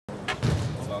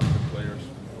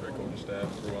fast,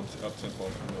 real up-tempo,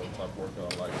 type of workout.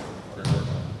 I like great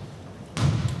workout.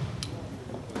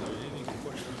 Any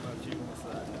questions about you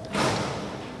inside?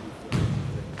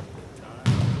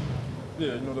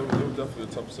 Yeah, they were definitely a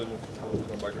tough decision.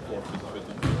 Back and forth,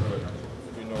 50-50. But,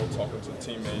 talking to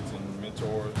teammates and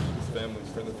mentors, family,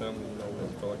 friends and family, we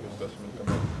felt like it was best for me to come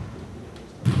back.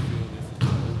 Do you feel this is an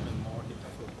open market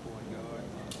for point guard?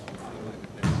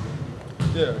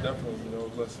 Yeah, definitely.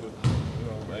 Blessed with,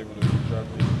 able to be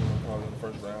drafted, probably in the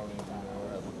first round, and I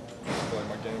feel like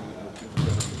my game is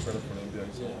better for the NBA.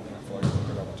 So I feel like it's a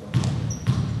good opportunity.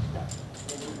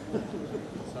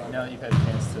 Now that you've had a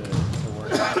chance to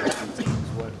work out with some teams,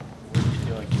 where do you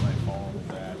feel like you might fall in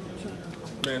the draft?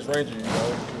 Man, it's ranging.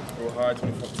 Go high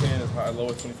 10 as high, low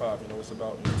as 25. It's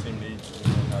about team needs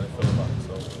and how they feel about it.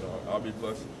 So I'll be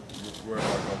blessed wherever I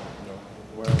go.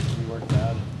 Where else have you worked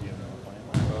out? And do you have another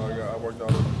plan? I worked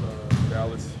out in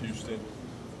Dallas, Houston,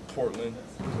 Portland,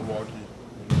 Milwaukee.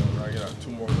 I got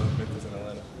 2 more in Memphis and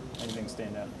Atlanta. Anything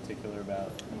stand out in particular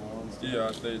about New Orleans?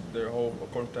 Yeah, their whole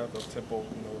coaching staff of tempo.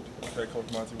 Head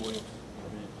coach Monty Williams.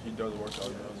 He does the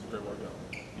workout. It's a great workout.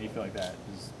 And you feel like that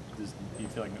do you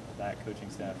feel like that coaching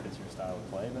staff fits your style of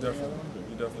play? Definitely.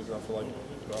 He definitely. I feel like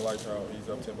I like how he's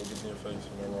up tempo, gets in your face,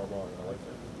 raw. I like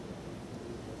that.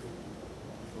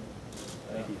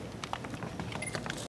 Thank you.